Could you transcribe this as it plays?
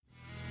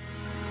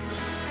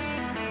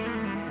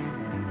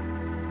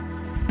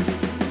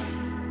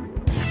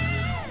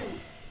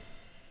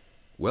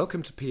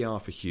Welcome to PR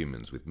for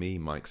Humans with me,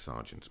 Mike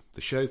Sargent,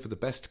 the show for the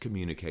best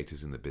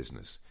communicators in the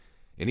business.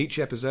 In each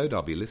episode,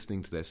 I'll be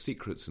listening to their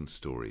secrets and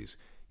stories,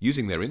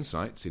 using their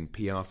insights in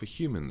PR for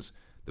Humans,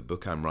 the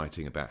book I'm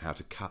writing about how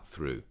to cut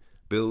through,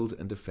 build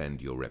and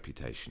defend your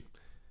reputation.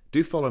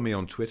 Do follow me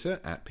on Twitter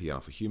at PR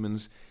for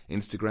Humans,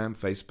 Instagram,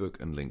 Facebook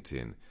and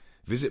LinkedIn.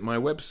 Visit my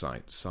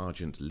website,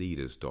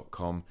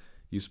 sergeantleaders.com.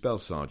 You spell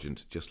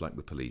sergeant just like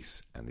the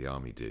police and the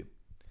army do.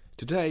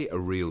 Today, a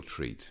real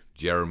treat,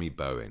 Jeremy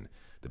Bowen,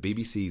 the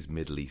BBC's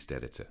Middle East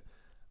editor.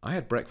 I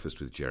had breakfast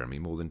with Jeremy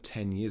more than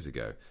 10 years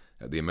ago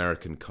at the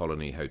American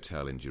Colony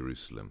Hotel in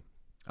Jerusalem.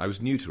 I was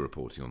new to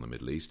reporting on the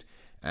Middle East,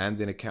 and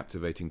in a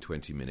captivating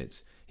 20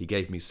 minutes, he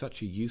gave me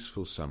such a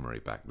useful summary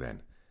back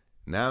then.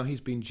 Now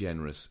he's been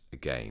generous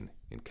again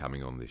in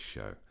coming on this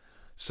show.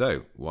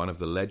 So, one of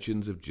the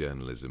legends of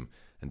journalism,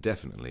 and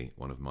definitely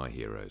one of my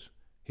heroes.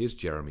 Here's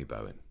Jeremy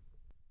Bowen.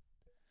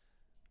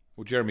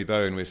 Well, Jeremy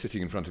Bowen, we're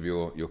sitting in front of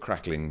your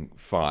crackling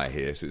fire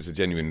here, so it's a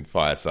genuine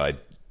fireside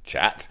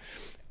chat.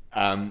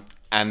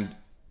 And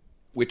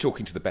we're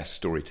talking to the best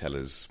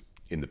storytellers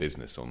in the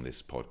business on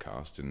this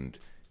podcast, and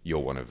you're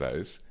one of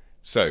those.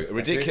 So, a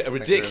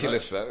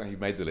ridiculous, you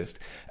made the list,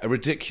 a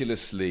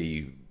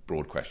ridiculously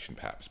broad question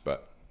perhaps,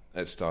 but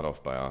let's start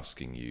off by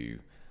asking you,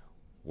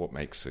 what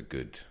makes a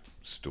good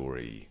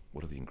story?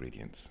 What are the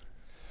ingredients?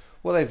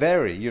 Well, they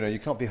vary. You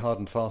can't be hard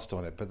and fast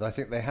on it, but I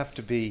think they have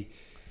to be.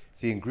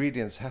 The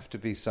ingredients have to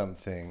be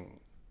things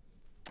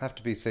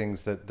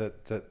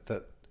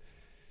that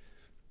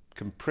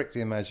can prick the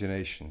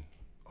imagination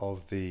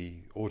of the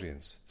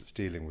audience that's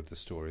dealing with the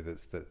story,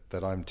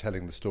 that I'm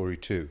telling the story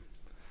to.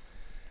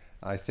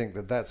 I think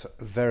that's a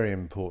very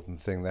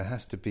important thing. There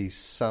has to be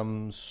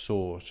some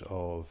sort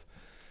of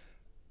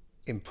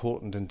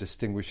important and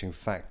distinguishing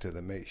factor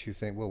that makes you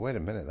think, well, wait a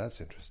minute,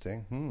 that's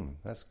interesting.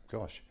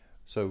 Gosh.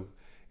 So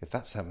if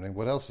that's happening,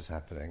 what else is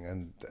happening?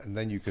 And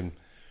then you can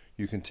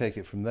take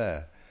it from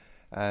there.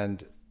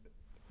 And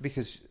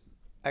because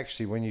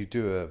actually when you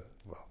do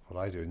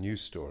a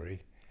news story,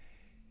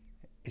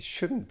 it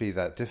shouldn't be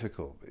that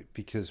difficult,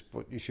 because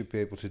what you should be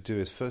able to do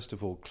is, first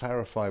of all,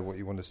 clarify what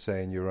you want to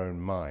say in your own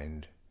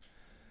mind,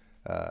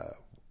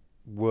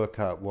 work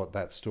out what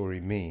that story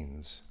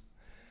means.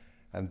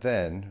 And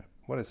then,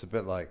 it's a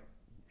bit like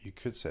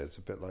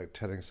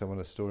telling someone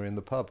a story in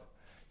the pub.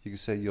 You can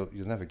say, you'll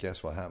never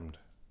guess what happened.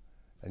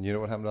 And you know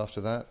what happened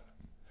after that?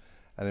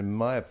 And in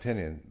my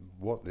opinion,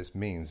 what this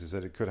means is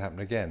that it could happen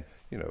again,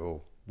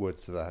 or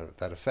words to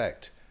that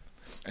effect.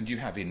 And do you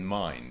have in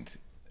mind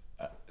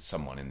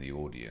someone in the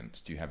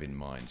audience? Do you have in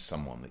mind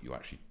someone that you're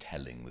actually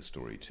telling the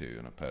story to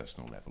on a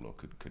personal level, or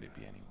could it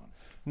be anyone?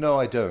 No,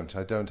 I don't.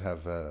 I don't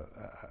have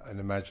an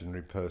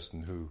imaginary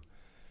person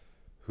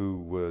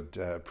who would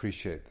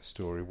appreciate the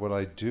story. What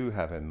I do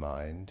have in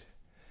mind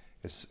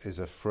is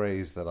a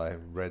phrase that I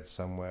read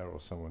somewhere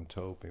or someone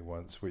told me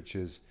once, which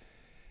is,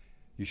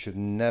 you should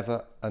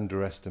never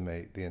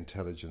underestimate the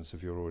intelligence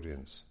of your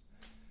audience,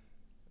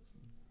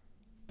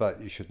 but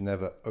you should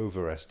never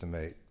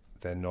overestimate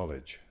their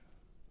knowledge.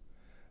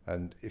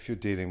 And if you're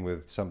dealing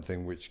with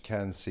something which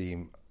can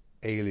seem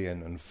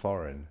alien and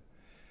foreign,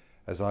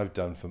 as I've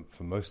done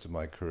for most of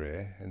my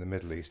career in the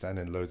Middle East and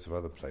in loads of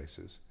other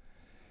places,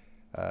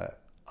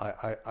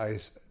 I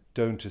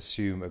don't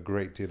assume a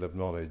great deal of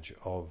knowledge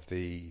of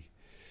the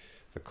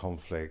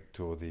conflict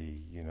or the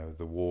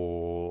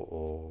war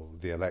or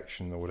the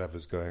election or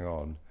whatever's going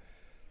on,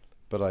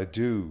 but I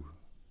do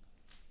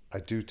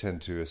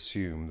tend to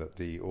assume that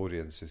the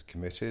audience is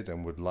committed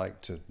and would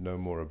like to know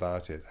more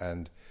about it.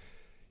 And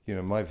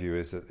my view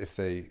is that if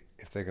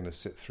they're going to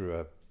sit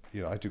through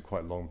I do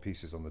quite long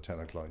pieces on the 10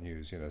 o'clock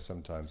news,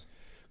 sometimes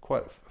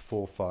quite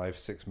 4, 5,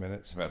 6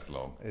 minutes. That's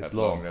long. That's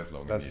long.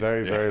 That's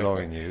very, very long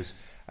in news.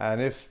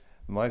 And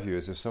my view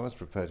is, if someone's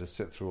prepared to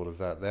sit through all of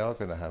that, they are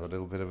going to have a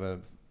little bit of a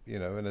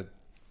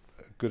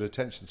good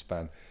attention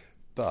span.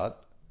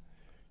 But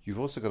you've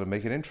also got to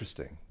make it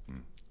interesting.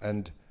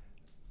 And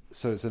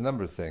so it's a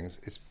number of things.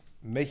 It's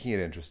making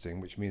it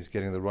interesting, which means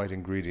getting the right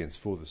ingredients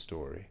for the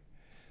story,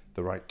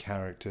 the right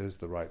characters,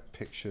 the right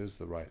pictures,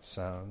 the right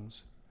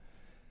sounds.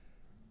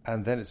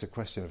 And then it's a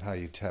question of how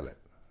you tell it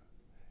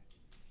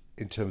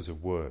in terms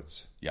of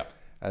words. Yep.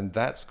 And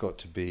that's got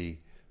to be,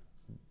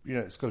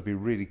 it's got to be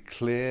really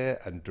clear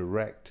and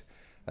direct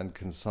and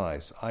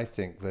concise. I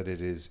think that it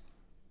is,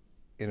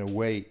 in a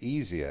way,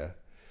 easier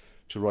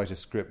to write a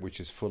script which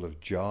is full of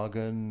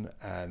jargon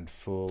and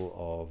full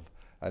of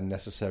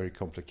unnecessary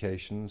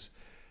complications,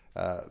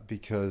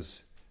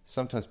 because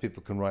sometimes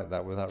people can write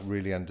that without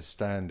really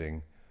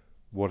understanding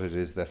what it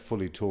is they're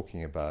fully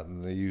talking about,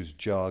 and they use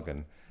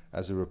jargon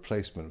as a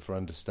replacement for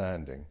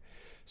understanding.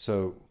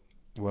 So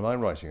when I'm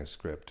writing a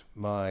script,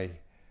 I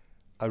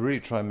really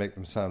try and make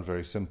them sound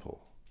very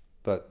simple,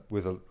 but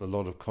with a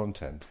lot of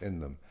content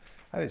in them.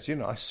 And it's,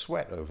 I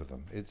sweat over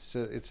them. It's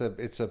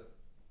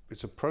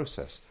a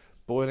process,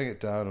 boiling it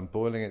down and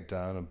boiling it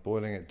down and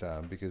boiling it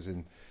down, because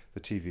in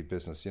the TV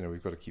business,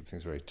 we've got to keep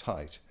things very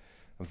tight,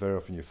 and very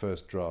often your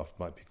first draft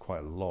might be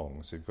quite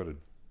long, so you've got to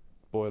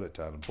boil it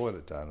down and boil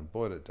it down and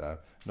boil it down.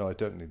 No, I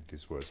don't need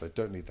these words. I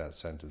don't need that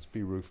sentence.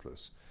 Be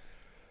ruthless.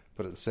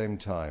 But at the same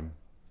time,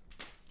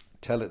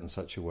 tell it in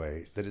such a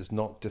way that it's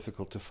not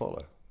difficult to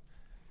follow.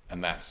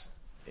 And that's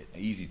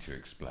easy to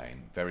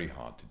explain, very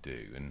hard to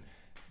do. And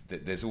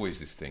there's always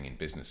this thing in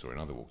business or in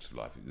other walks of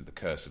life, the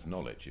curse of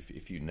knowledge.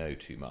 If you know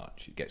too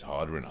much, it gets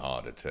harder and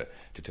harder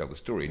to tell the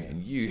story. Yeah.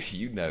 And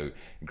you know an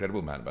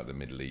incredible amount about the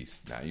Middle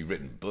East now. You've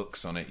written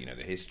books on it, you know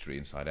the history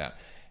inside out.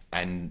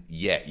 And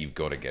yet you've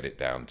got to get it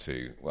down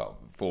to,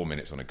 4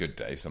 minutes on a good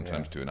day,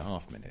 sometimes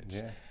 2.5 minutes.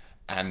 Yeah.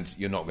 And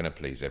you're not going to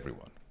please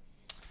everyone.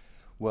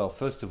 Well,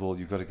 first of all,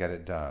 you've got to get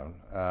it down.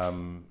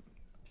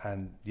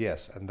 And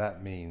yes, and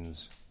that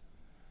means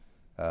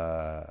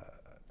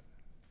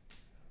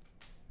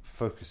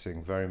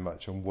focusing very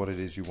much on what it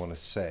is you want to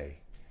say.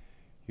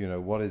 You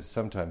know,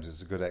 sometimes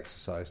it's a good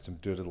exercise to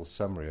do a little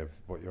summary of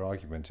what your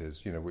argument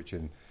is, you know, which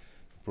in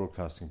the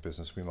broadcasting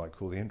business we might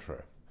call the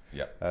intro.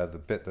 Yeah. The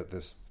bit that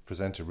this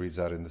presenter reads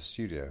out in the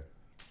studio.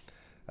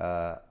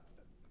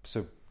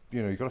 So,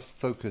 you know, you've got to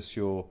focus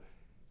your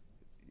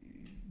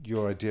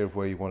idea of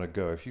where you want to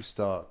go. If you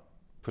start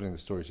putting the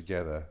story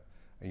together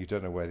and you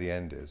don't know where the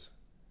end is,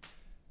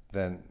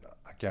 then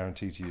I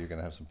guarantee to you you're going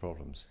to have some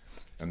problems.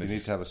 And you need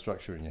to have a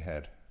structure in your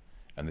head.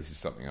 And this is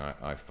something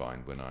I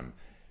find when I'm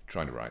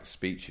trying to write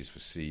speeches for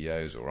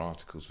CEOs or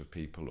articles for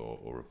people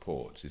or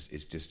reports,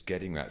 is just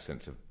getting that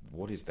sense of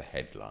what is the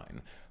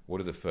headline, what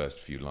are the first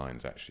few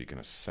lines actually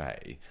going to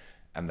say,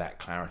 and that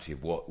clarity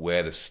of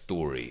where the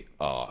story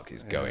arc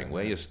is going,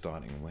 where you're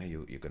starting and where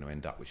you're going to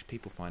end up, which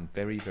people find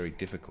very, very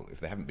difficult if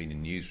they haven't been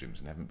in newsrooms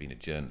and haven't been a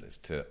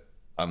journalist to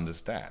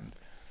understand.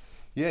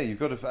 Yeah, you've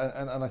got to,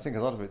 and I think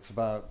a lot of it's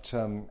about,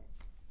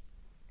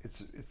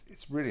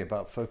 it's really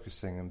about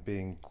focusing and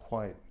being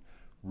quite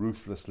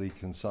ruthlessly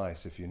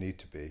concise if you need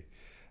to be.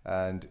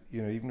 And,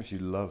 you know, even if you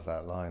love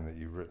that line that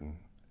you've written,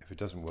 if it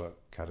doesn't work,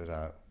 cut it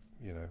out.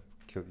 You know,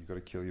 you've got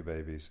to kill your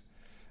babies.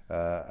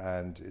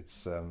 And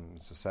it's a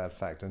sad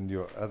fact. And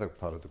your other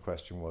part of the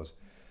question was,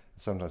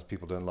 sometimes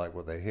people don't like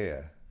what they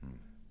hear.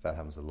 That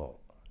happens a lot,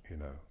 you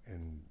know,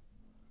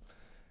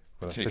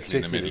 particularly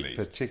in the Middle East.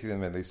 Particularly in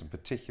the Middle East, and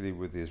particularly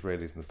with the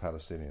Israelis and the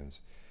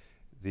Palestinians.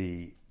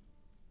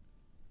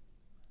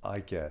 I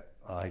get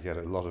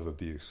a lot of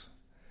abuse.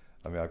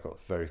 I mean, I've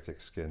got very thick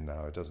skin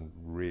now. It doesn't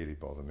really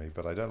bother me,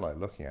 but I don't like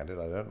looking at it.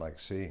 I don't like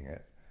seeing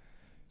it.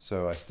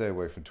 So I stay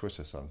away from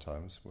Twitter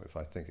sometimes if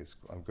I think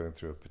I'm going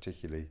through a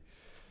particularly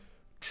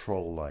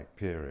troll-like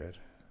period.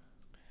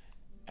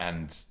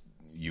 And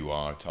you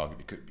are a target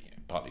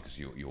partly because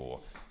you're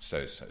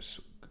so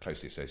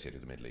closely associated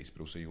with the Middle East,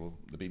 but also you're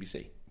the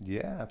BBC.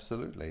 Yeah,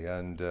 absolutely.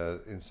 And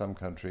in some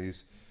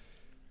countries,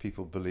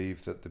 people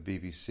believe that the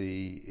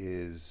BBC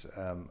is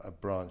a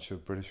branch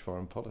of British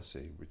foreign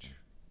policy, which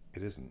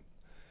it isn't.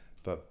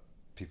 But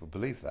people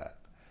believe that.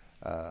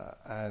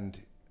 And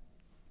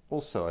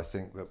also I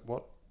think that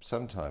what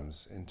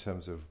sometimes, in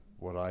terms of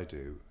what I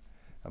do,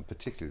 and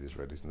particularly the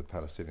Israelis and the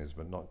Palestinians,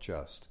 but not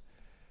just,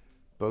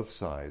 both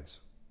sides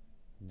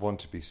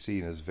want to be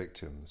seen as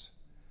victims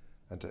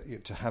and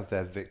to have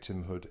their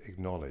victimhood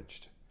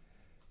acknowledged.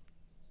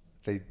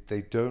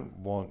 They don't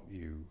want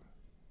you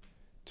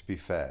to be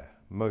fair.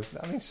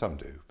 Some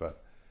do,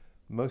 but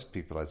most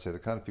people, I'd say, the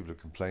kind of people who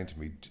complain to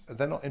me,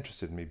 they're not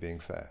interested in me being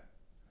fair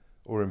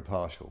or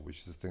impartial, which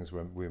is the things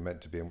we're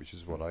meant to be and which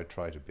is what I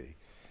try to be.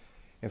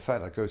 In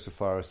fact, I go so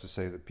far as to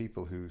say that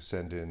people who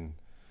send in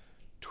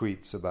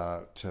tweets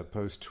about,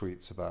 post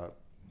tweets about,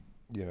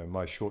 you know,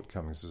 my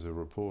shortcomings as a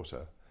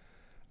reporter,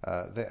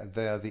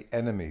 they are the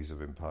enemies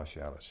of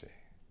impartiality.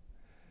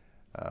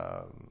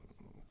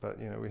 But,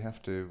 you know, we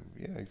have to,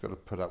 you know, you've got to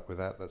put up with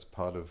that. That's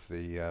part of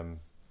the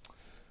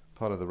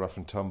rough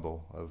and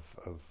tumble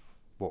of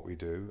what we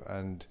do.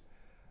 And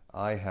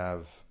I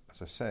have,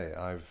 as I say,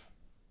 I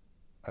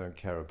don't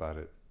care about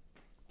it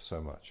so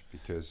much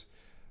because,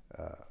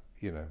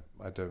 you know,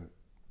 I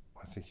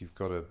think you've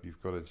got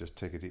to just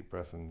take a deep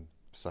breath and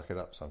suck it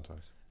up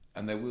sometimes.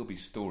 And there will be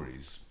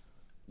stories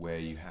where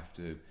you have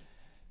to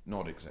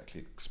not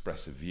exactly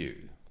express a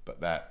view, but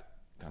that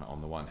kind of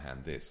on the one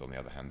hand this, on the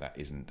other hand that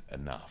isn't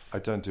enough. I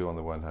don't do on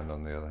the one hand,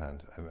 on the other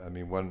hand. I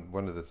mean,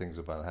 one of the things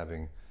about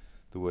having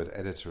the word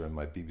editor in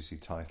my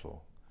BBC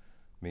title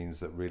means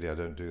that really I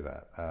don't do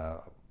that.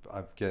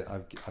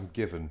 I'm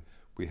given,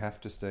 we have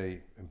to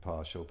stay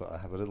impartial, but I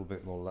have a little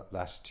bit more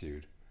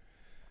latitude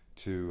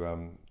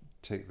to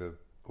take the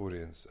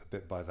audience a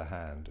bit by the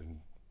hand and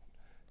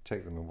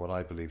take them in what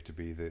I believe to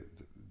be the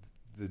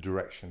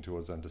direction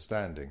towards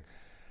understanding.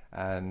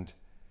 And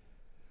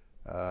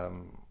I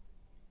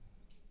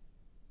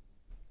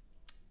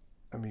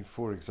mean,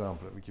 for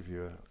example,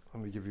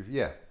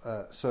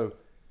 so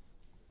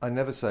I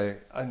never say,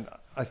 and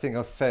I think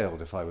I've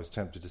failed if I was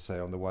tempted to say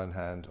on the one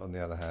hand, on the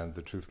other hand,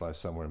 the truth lies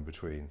somewhere in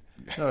between.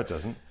 No, it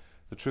doesn't.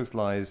 The truth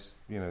lies,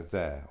 you know,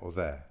 there or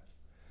there.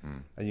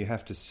 And you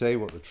have to say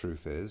what the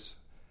truth is,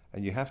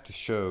 and you have to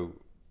show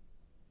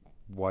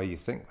why you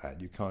think that.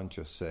 You can't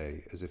just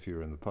say, as if you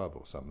were in the pub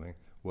or something,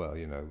 well,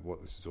 you know,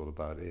 what this is all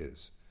about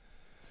is.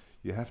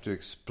 You have to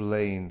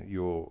explain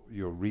your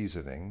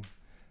reasoning,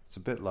 It's a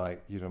bit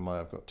like,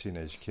 I've got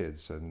teenage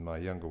kids, and my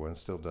younger one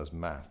still does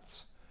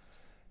maths.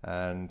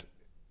 And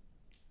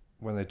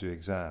when they do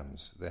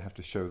exams, they have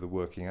to show the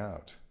working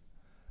out.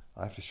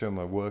 I have to show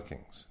my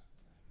workings,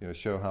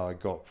 show how I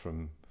got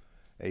from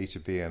A to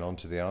B and on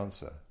to the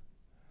answer.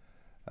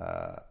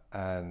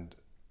 And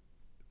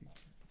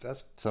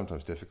that's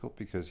sometimes difficult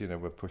because,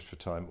 we're pushed for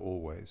time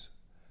always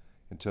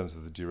in terms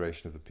of the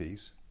duration of the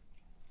piece.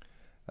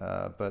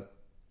 But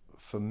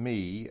for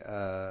me,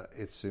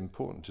 it's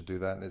important to do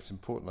that, and it's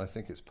important, I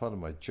think it's part of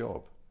my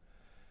job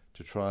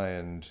to try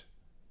and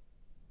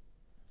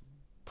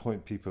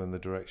point people in the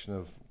direction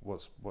of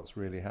what's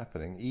really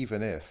happening,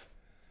 even if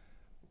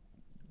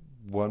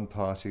one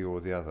party or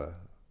the other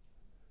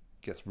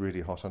gets really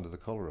hot under the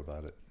collar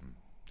about it.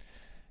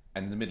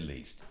 And in the Middle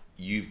East,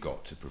 you've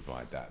got to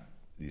provide that,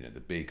 the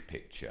big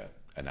picture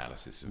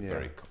analysis of a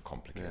very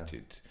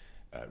complicated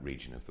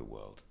region of the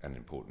world, an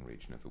important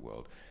region of the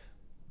world.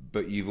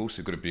 But you've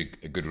also got to be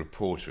a good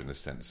reporter in the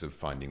sense of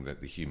finding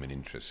the human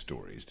interest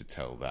stories to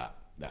tell that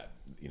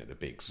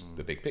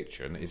the big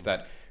picture. And is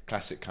that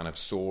classic kind of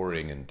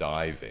soaring and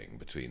diving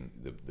between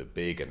the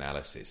big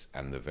analysis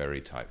and the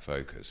very tight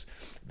focus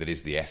that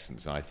is the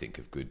essence, I think,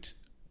 of good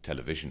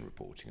television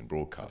reporting and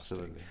broadcasting.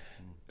 Absolutely.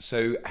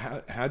 So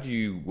how do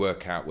you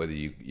work out whether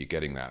you're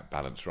getting that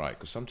balance right?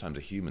 Because sometimes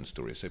a human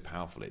story is so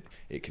powerful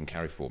it can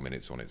carry 4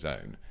 minutes on its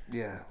own.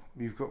 Yeah,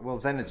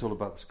 then it's all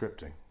about the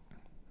scripting.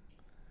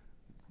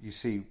 You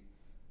see,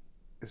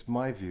 it's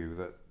my view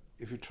that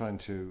if you're trying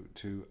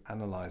to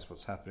analyse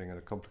what's happening in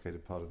a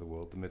complicated part of the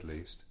world, the Middle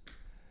East,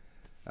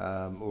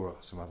 or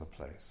some other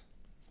place,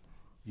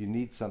 you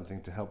need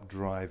something to help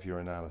drive your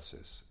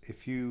analysis.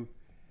 If you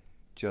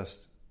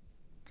just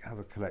have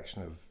a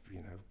collection of,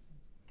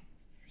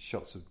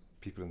 shots of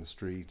people in the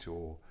street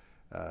or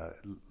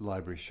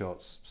library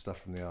shots,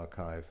 stuff from the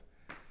archive,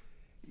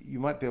 you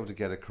might be able to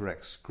get a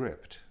correct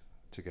script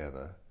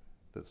together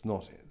that's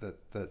not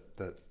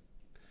that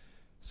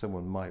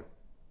someone might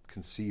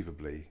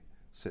conceivably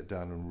sit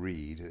down and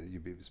read.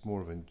 It's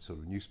more of a sort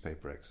of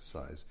newspaper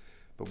exercise.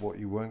 But what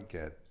you won't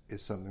get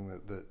is something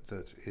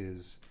that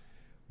is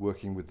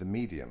working with the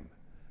medium.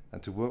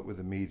 And to work with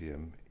the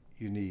medium,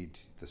 you need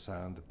the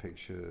sound, the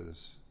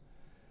pictures,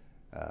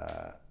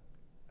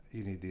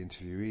 you need the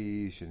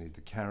interviewees, you need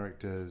the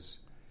characters.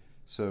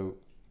 So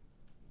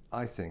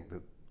I think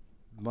that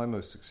my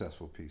most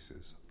successful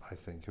pieces,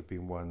 have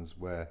been ones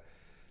where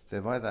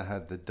they've either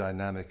had the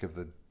dynamic of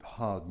the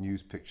hard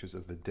news pictures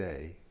of the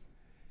day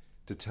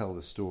to tell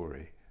the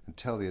story and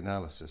tell the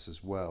analysis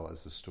as well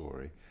as the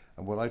story.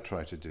 And what I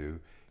try to do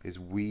is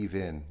weave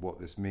in what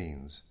this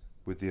means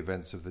with the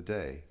events of the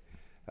day.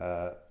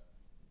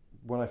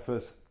 When I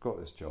first got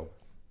this job,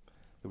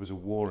 there was a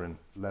war in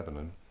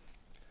Lebanon,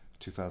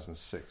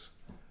 2006,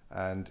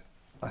 and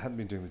I hadn't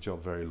been doing the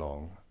job very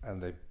long,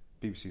 and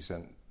BBC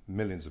sent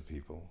millions of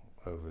people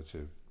over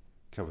to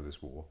cover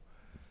this war.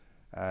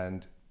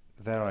 And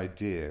their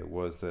idea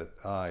was that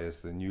I, as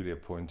the newly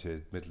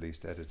appointed Middle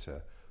East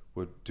editor,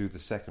 would do the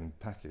second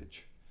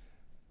package.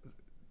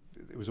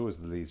 It was always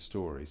the lead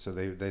story, so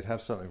they'd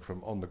have something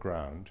from on the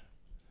ground,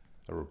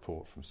 a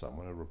report from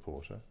someone, a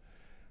reporter,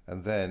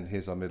 and then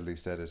here's our Middle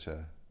East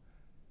editor,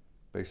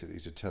 basically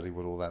to tell you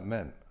what all that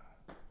meant.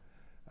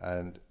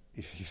 And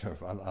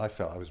I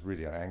felt I was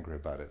really angry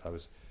about it.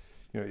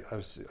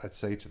 I'd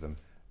say to them,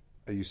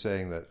 "Are you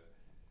saying that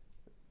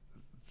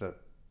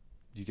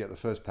you get the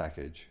first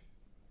package?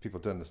 People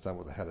don't understand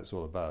what the hell it's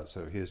all about.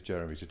 So here's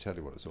Jeremy to tell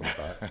you what it's all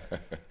about."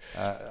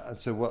 And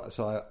so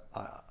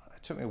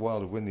it took me a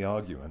while to win the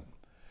argument.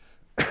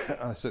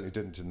 I certainly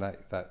didn't in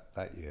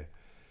that year,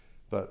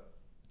 but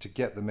to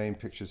get the main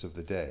pictures of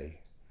the day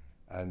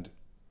and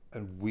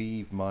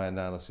weave my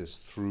analysis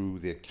through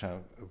the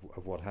account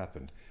of what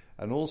happened.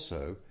 And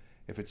also,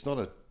 if it's not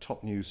a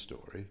top news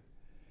story,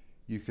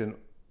 you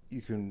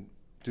can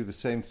do the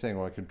same thing,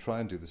 or I can try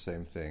and do the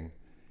same thing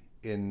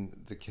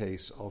in the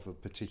case of a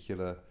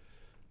particular,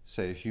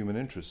 say, a human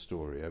interest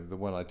story. The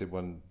one I did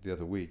the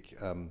other week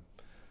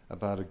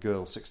about a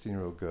girl,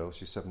 16-year-old girl,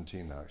 she's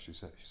 17 now,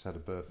 she's had a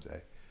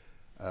birthday,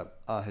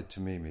 Ahed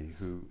Tamimi,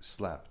 who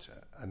slapped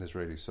an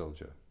Israeli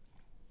soldier.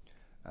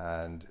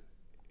 And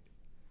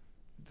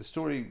the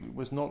story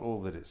was not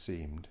all that it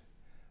seemed.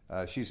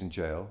 She's in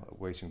jail,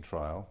 awaiting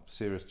trial,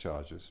 serious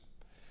charges.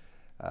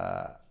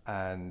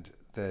 And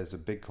there's a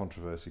big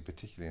controversy,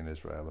 particularly in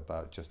Israel,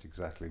 about just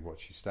exactly what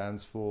she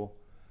stands for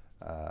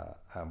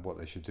and what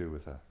they should do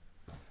with her.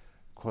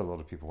 Quite a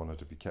lot of people wanted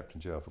to be kept in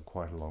jail for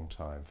quite a long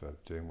time for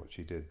doing what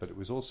she did. But it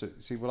was also,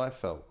 see, what I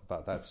felt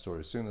about that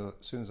story, as soon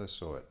as I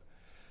saw it,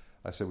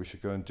 I said we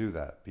should go and do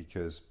that,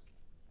 because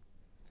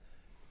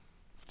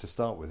to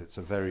start with, it's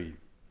a very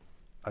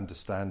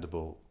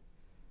understandable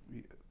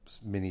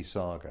mini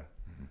saga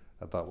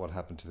about what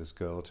happened to this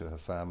girl, to her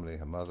family,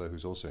 her mother,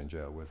 who's also in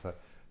jail with her,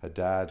 her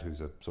dad, who's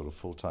a sort of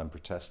full-time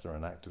protester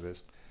and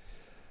activist,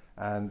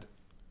 and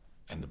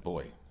the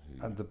boy.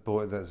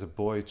 There's a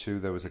boy too.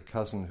 There was a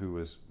cousin who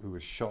was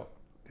shot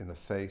in the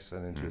face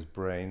and into his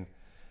brain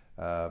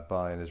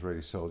by an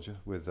Israeli soldier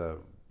with a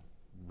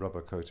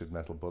rubber-coated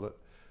metal bullet,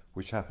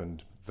 which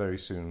happened very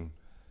soon,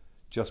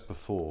 just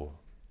before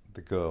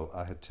the girl,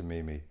 Ahed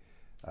Tamimi,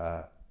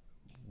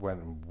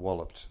 went and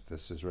walloped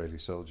this Israeli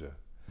soldier.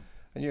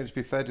 And, to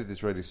be fair to the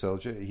Israeli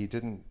soldier, he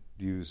didn't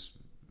use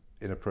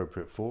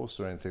inappropriate force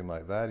or anything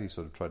like that. He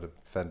sort of tried to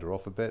fend her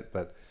off a bit,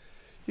 but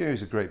he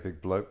was a great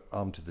big bloke,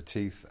 armed to the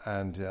teeth,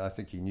 and I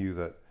think he knew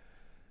that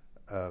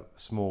a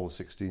small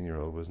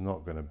 16-year-old was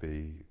not going to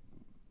be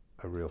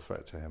a real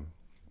threat to him.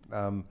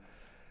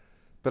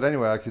 But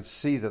anyway, I could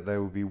see that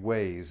there would be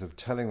ways of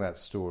telling that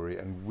story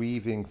and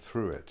weaving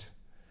through it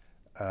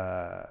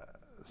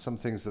some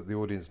things that the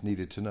audience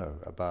needed to know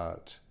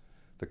about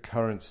the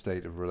current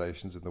state of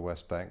relations in the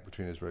West Bank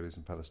between Israelis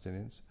and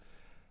Palestinians,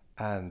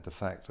 and the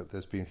fact that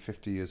there's been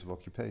 50 years of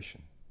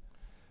occupation.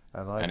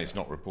 And it's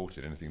not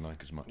reported anything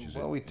like as much as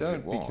well, we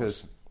don't,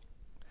 because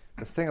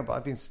the thing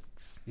about,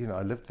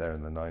 I lived there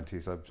in the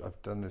 90s.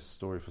 I've done this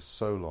story for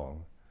so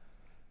long.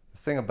 The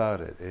thing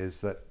about it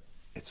is that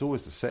it's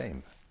always the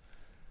same.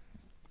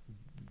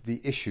 The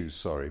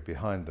issues,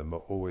 behind them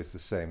are always the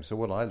same. So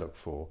what I look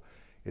for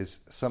is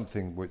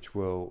something which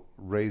will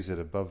raise it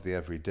above the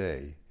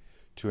everyday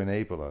to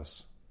enable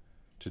us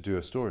to do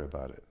a story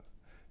about it.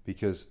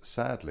 Because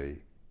sadly,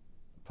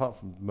 apart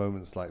from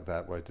moments like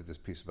that where I did this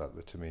piece about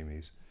the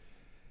Tamimis,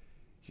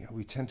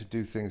 we tend to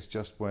do things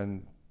just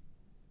when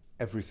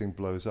everything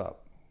blows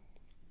up.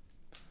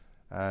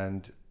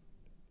 And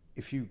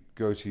if you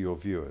go to your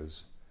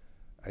viewers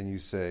and you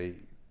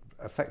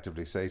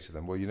effectively say to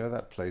them, well,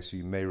 that place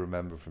you may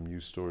remember from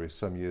news stories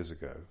some years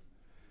ago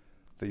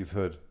that you've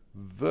heard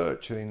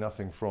virtually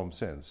nothing from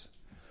since,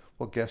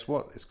 well, guess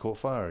what? It's caught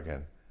fire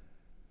again.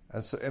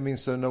 And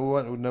so, no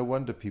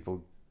wonder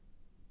people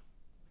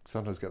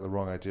sometimes get the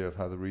wrong idea of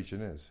how the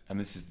region is. And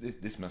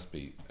this must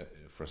be a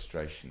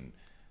frustration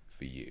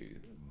for you,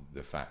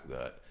 the fact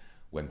that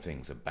when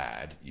things are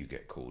bad, you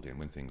get called in.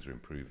 When things are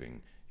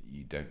improving,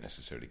 you don't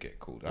necessarily get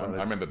called. Well,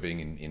 I remember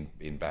being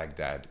in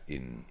Baghdad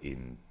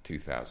in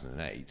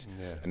 2008,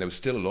 and there was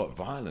still a lot of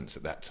violence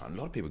at that time. A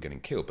lot of people were getting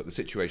killed, but the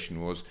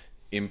situation was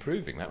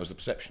improving. That was the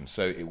perception.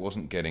 So it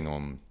wasn't getting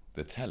on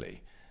the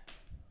telly.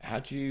 How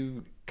do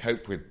you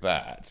cope with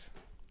that?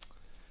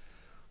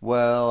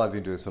 Well, I've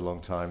been doing this a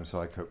long time, so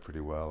I cope pretty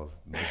well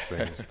with most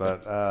things.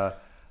 But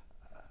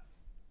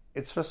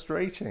it's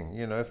frustrating,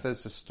 if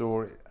there's a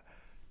story.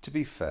 To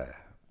be fair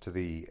to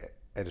the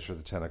editor of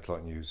the 10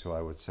 o'clock news, who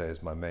I would say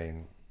is my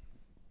main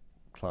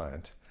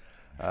client,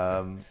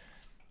 I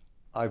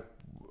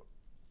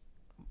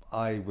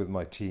with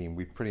my team,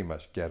 we pretty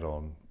much get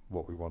on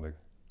what we want to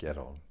get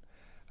on.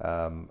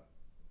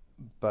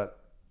 But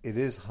it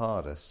is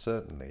harder,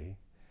 certainly.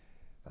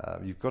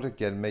 You've got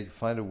to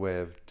find a way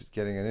of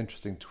getting an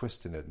interesting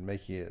twist in it and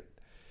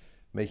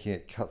making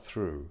it cut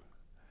through.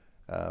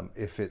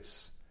 If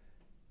it's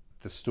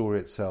the story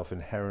itself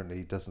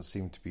inherently doesn't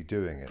seem to be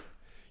doing it.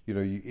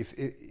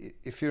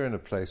 If you're in a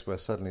place where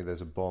suddenly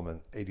there's a bomb and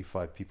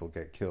 85 people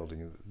get killed,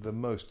 and the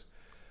most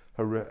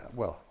horrific.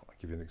 Well, I'll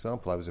give you an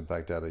example. I was in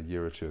Baghdad a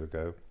year or two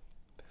ago.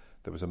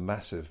 There was a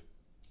massive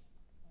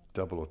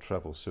double or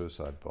treble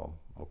suicide bomb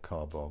or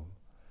car bomb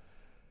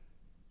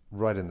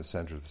right in the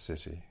center of the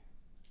city.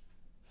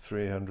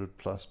 300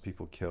 plus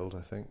people killed,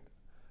 I think.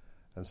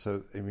 And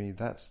so,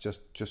 that's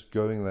just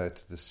going there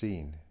to the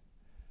scene,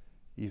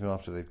 even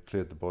after they've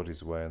cleared the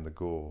bodies away and the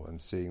gore,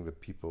 and seeing the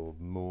people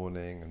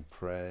mourning and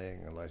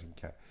praying and lighting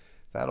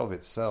that of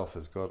itself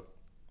has got,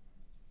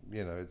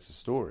 it's a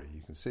story.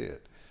 You can see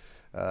it.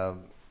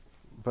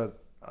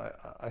 But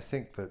I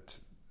think that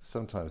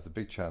sometimes the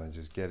big challenge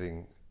is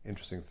getting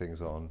interesting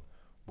things on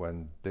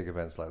when big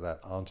events like that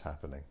aren't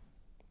happening.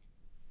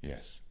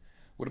 Yes.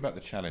 What about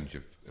the challenge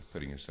of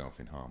putting yourself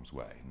in harm's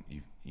way?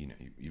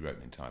 You wrote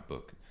an entire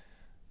book,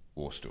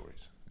 War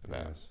Stories,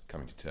 about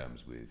coming to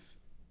terms with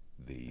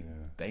the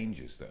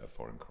dangers that a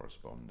foreign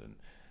correspondent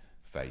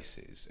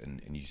faces,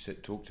 and you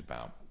talked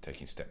about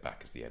taking a step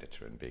back as the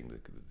editor and being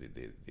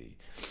the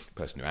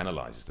person who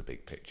analyses the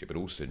big picture, but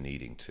also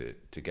needing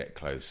to get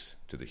close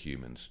to the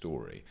human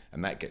story,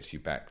 and that gets you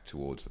back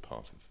towards the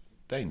path of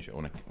danger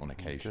on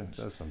occasions.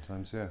 It does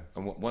sometimes, yeah.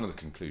 And one of the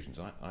conclusions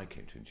I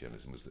came to in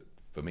journalism was that,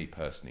 for me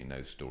personally,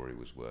 no story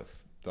was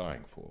worth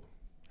dying for.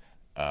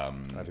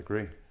 I'd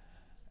agree.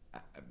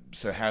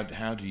 So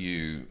how do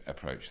you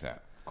approach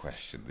that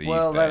question these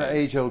days? That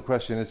age-old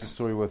question, is a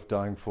story worth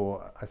dying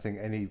for? I think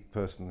any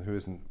person who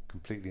isn't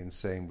completely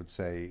insane would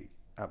say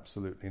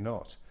absolutely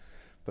not.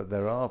 But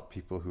there are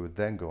people who would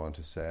then go on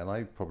to say, and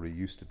I probably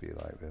used to be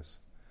like this,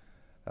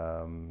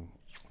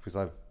 because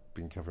I've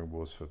been covering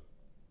wars for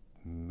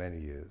many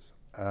years,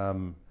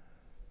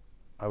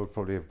 I would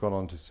probably have gone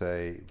on to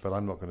say, but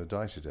I'm not going to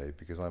die today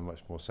because I'm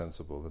much more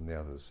sensible than the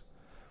others.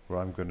 Or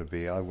I'm going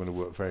to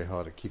work very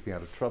hard at keeping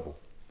out of trouble.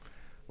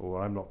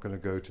 Or I'm not going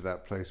to go to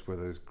that place where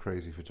those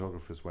crazy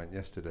photographers went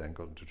yesterday and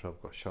got into trouble,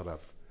 got shot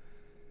up.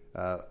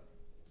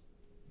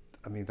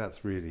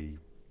 That's really...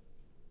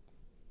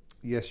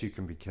 Yes, you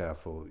can be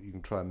careful. You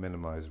can try and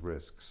minimize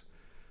risks.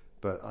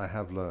 But I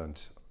have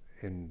learned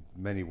in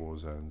many war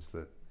zones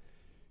that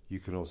you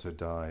can also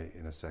die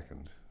in a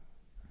second.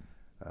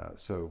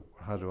 So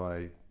how do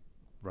I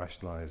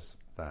rationalise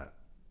that.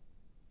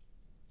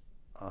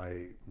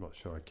 I'm not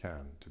sure I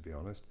can, to be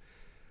honest.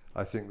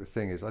 I think the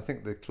thing is, I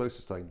think the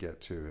closest I can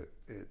get to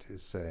it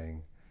is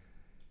saying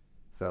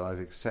that I've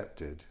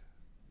accepted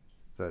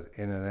that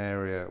in an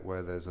area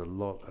where there's a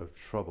lot of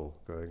trouble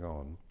going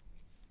on,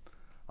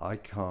 I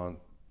can't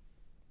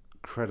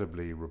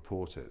credibly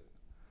report it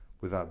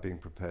without being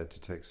prepared to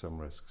take some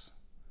risks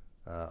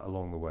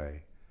along the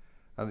way.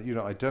 And, you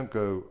know, I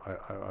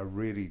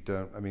really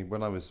don't, I mean,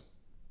 when I was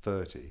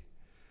 30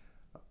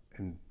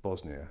 in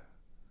Bosnia,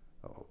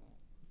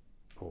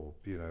 or,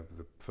 you know,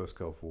 the first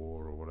Gulf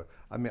War or whatever,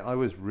 I mean, I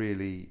was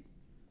really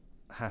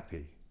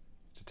happy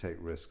to take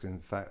risks. In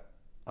fact,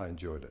 I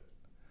enjoyed it.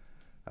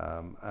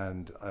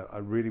 And I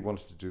really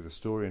wanted to do the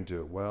story and do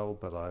it well,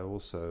 but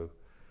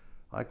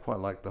I quite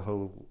liked the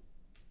whole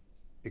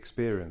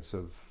experience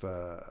of,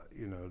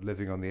 you know,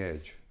 living on the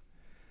edge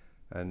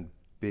and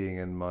being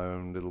in my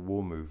own little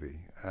war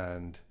movie.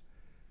 And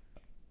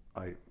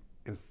I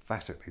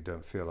emphatically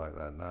don't feel like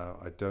that now.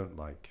 I don't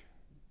like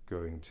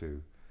going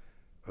to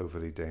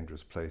overly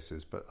dangerous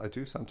places, but I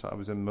do sometimes. I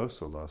was in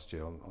Mosul last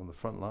year on the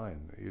front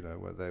line, you know,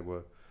 where there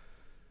was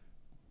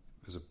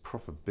a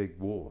proper big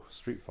war,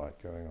 street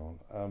fight going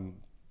on.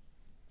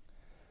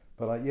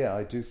 But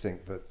I do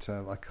think that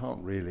I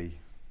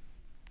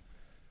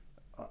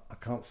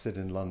can't sit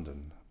in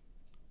London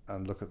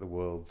and look at the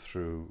world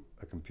through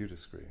a computer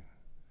screen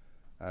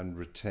and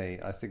retain.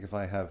 I think if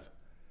I have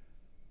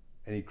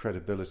any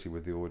credibility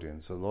with the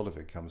audience, a lot of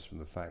it comes from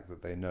the fact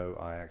that they know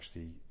I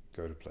actually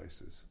go to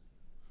places.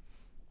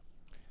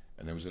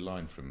 And there was a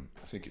line from,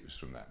 I think it was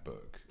from that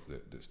book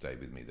that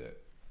stayed with me,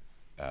 that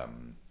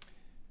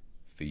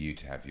for you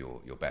to have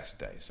your best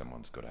day,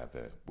 someone's got to have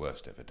their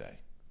worst ever day.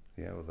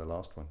 Yeah, or their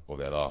last one. Or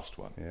their last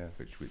one. Yeah.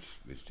 Which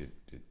did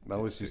I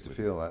always used to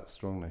feel that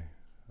strongly.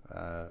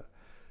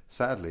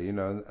 Sadly, you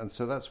know, and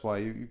so that's why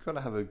you've got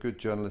to have a good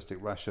journalistic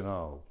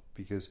rationale,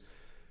 because,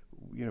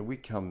 you know, we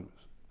come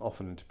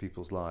often into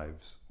people's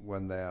lives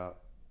when they are,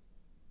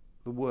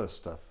 the worst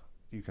stuff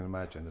you can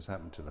imagine has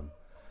happened to them.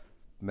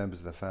 Members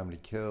of their family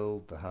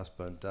killed, the house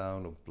burnt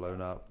down or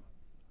blown up.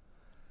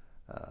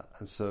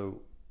 And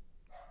so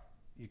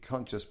you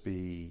can't just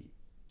be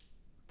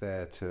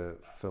there to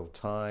fill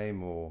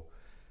time or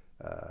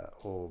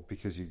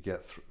because you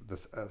get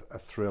a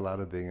thrill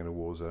out of being in a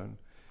war zone.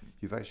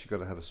 You've actually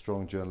got to have a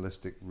strong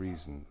journalistic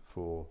reason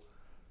for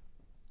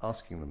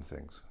asking them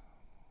things,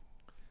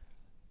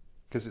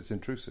 because it's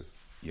intrusive.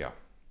 Yeah.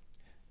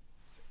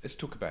 Let's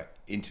talk about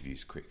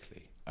interviews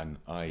quickly. And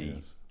I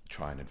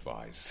try and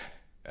advise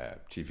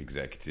chief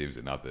executives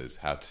and others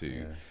how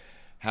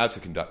to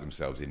conduct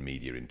themselves in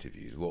media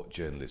interviews, what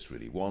journalists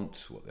really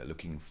want, what they're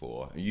looking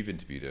for. And you've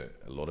interviewed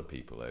a lot of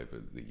people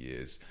over the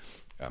years,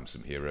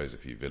 some heroes, a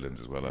few villains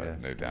as well,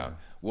 no doubt.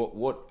 Yeah.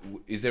 What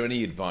is there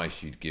any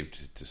advice you'd give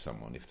to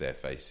someone if they're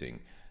facing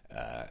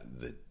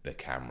the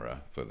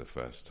camera for the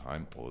first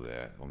time, or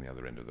they're on the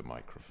other end of the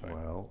microphone?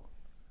 Well,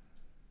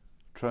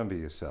 try and be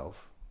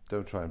yourself.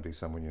 Don't try and be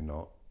someone you're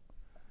not.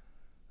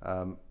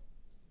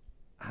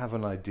 Have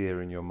an idea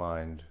in your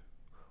mind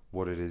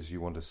what it is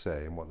you want to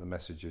say and what the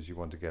message is you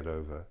want to get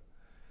over.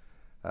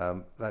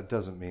 That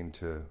doesn't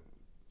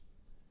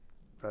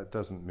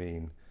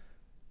mean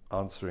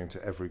answering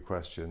to every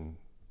question,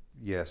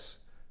 yes,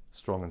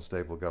 strong and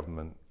stable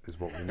government is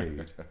what we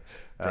need.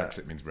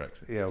 Brexit means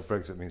Brexit. Yeah,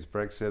 Brexit means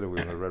Brexit, or we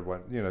want a red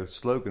wine. You know,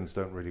 slogans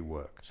don't really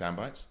work.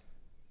 Soundbites?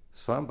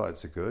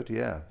 Soundbites are good,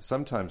 yeah.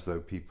 Sometimes, though,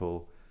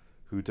 people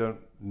who don't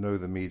know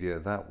the media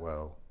that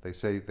well, they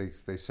say,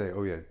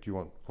 oh yeah, do you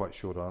want quite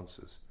short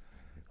answers?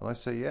 And I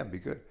say, yeah, be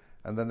good.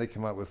 And then they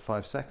come out with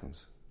 5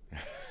 seconds.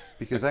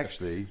 Because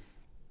actually,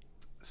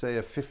 say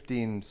a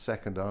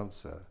 15-second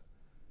answer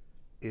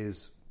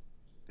is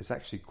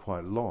actually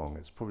quite long.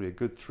 It's probably a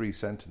good 3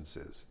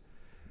 sentences.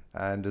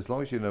 And as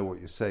long as you know what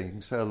you're saying, you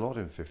can say a lot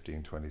in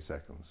 15, 20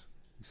 seconds.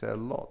 You say a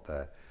lot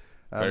there.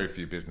 Very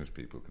few business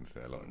people can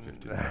say a lot in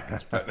 15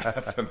 seconds, but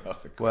that's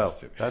another question. Well,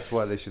 that's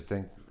why they should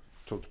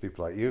talk to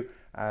people like you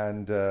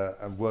and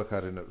work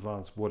out in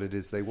advance what it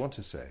is they want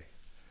to say.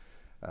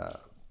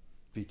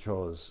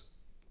 Because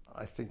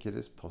I think it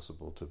is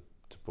possible to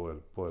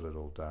boil it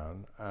all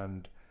down,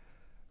 and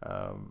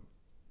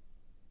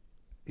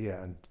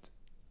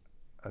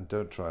and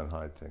don't try and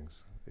hide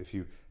things. If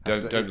you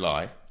don't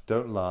lie,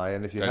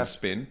 and if you don't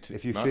spin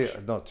if you much.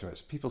 feel not too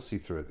much, people see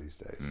through it these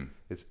days.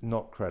 It's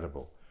not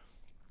credible,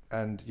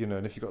 and you know,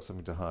 and if you've got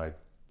something to hide,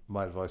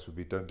 my advice would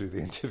be don't do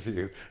the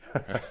interview.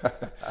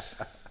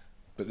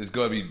 But it's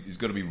got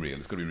to be real.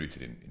 It's got to be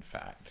rooted in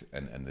fact,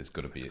 and there's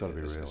got to be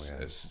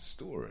a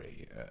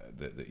story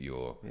that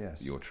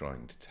you're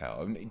trying to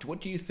tell. I mean,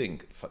 what do you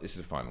think? This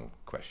is a final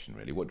question,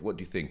 really. What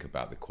do you think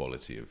about the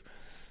quality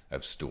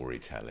of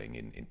storytelling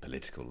in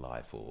political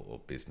life or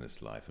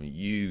business life? I mean,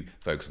 you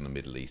focus on the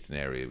Middle Eastern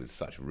area with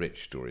such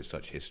rich stories,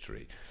 such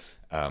history,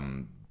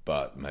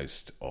 but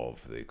most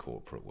of the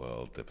corporate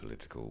world, the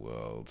political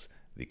world,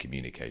 the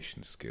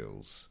communication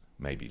skills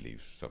maybe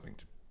leave something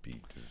be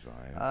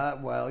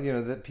desired? Well,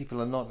 that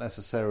people are not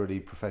necessarily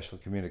professional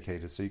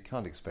communicators, so you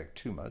can't expect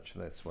too much.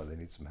 That's why they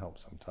need some help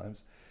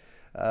sometimes.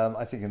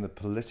 I think in the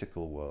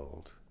political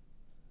world,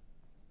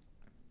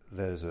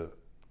 there's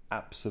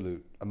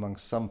among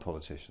some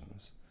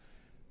politicians,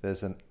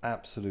 there's an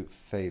absolute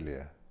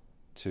failure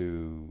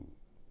to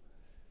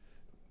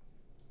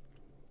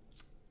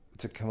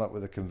come up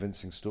with a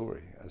convincing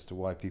story as to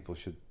why people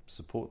should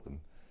support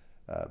them.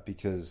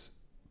 Because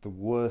the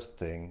worst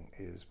thing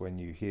is when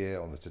you hear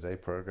on the Today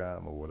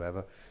programme or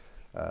whatever,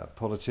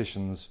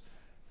 politicians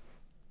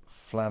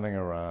flamming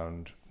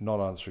around, not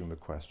answering the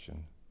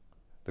question.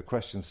 The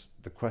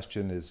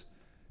question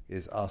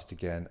is asked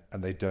again,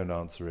 and they don't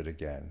answer it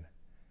again.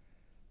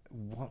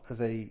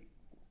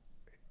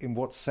 In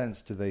what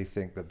sense do they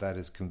think that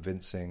is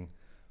convincing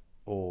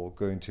or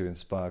going to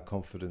inspire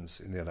confidence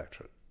in the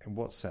electorate? In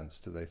what sense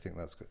do they think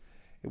that's good?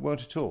 It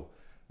won't at all.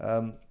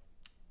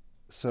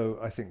 So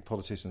I think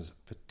politicians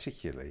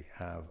particularly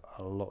have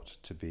a lot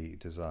to be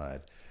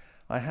desired.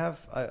 I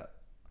have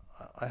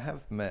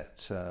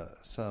met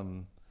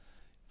some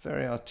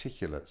very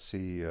articulate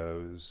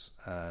CEOs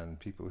and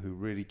people who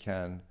really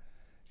can,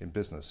 in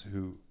business,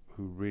 who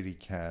really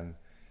can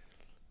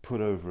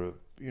put over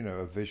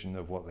a vision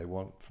of what they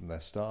want from their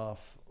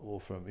staff,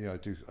 or from I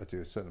do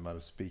a certain amount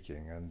of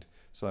speaking, and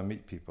so I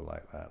meet people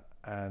like that,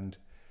 and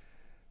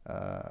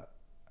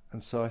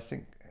so I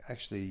think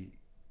actually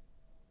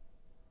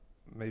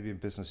maybe in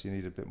business you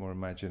need a bit more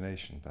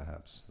imagination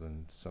perhaps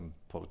than some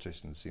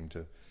politicians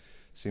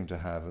seem to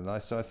have, and I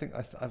think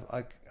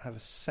I have a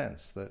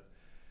sense that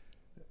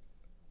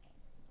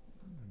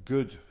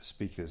good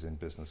speakers in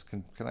business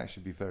can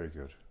actually be very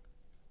good.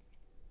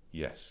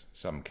 Yes,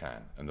 some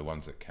can, and the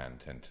ones that can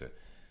tend to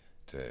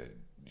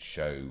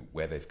show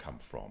where they've come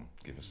from,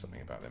 give us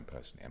something about them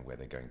personally, and where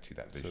they're going to,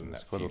 that vision, so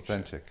it's that quite future.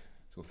 Authentic.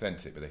 It's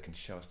authentic, but they can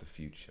show us the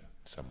future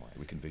in some way.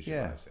 We can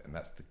visualise it, and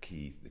that's the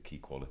key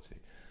quality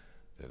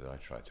that I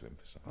try to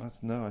emphasise.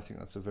 I think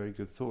that's a very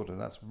good thought,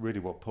 and that's really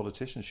what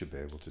politicians should be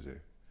able to do.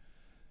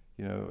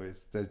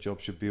 Their job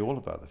should be all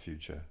about the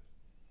future,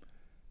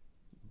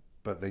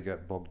 but they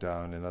get bogged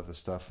down in other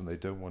stuff, and they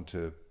don't want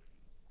to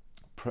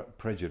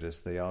prejudice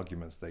the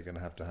arguments they're going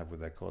to have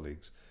with their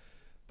colleagues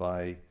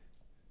by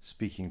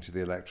speaking to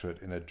the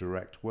electorate in a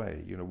direct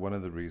way. One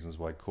of the reasons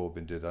why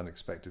Corbyn did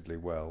unexpectedly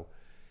well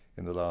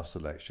in the last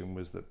election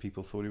was that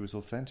people thought he was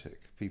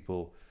authentic.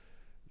 People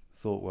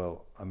thought,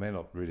 well, I may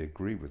not really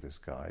agree with this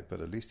guy, but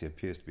at least he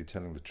appears to be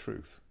telling the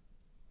truth.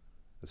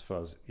 As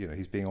far as,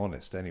 he's being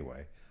honest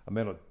anyway. I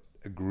may not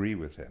agree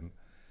with him,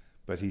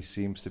 but he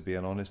seems to be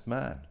an honest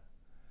man.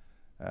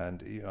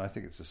 And, I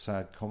think it's a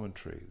sad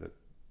commentary that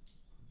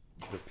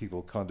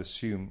people can't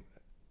assume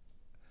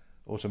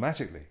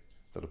automatically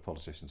that a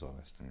politician's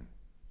honest. Mm.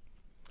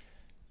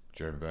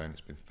 Jeremy Bowen,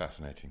 it's been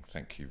fascinating.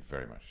 Thank you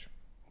very much.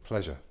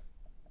 Pleasure.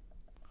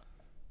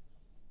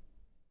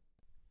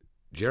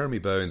 Jeremy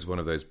Bowen's one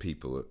of those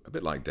people, a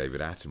bit like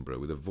David Attenborough,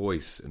 with a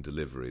voice and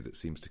delivery that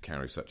seems to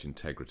carry such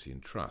integrity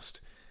and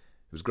trust.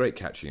 It was great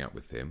catching up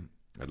with him.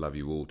 I'd love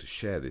you all to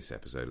share this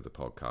episode of the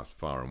podcast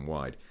far and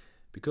wide,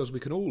 because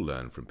we can all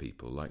learn from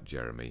people like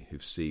Jeremy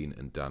who've seen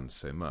and done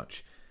so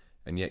much,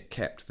 and yet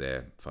kept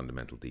their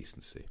fundamental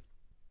decency.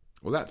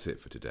 Well, that's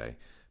it for today.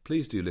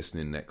 Please do listen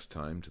in next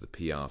time to the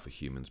PR for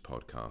Humans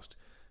podcast.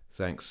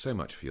 Thanks so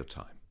much for your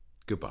time.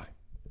 Goodbye.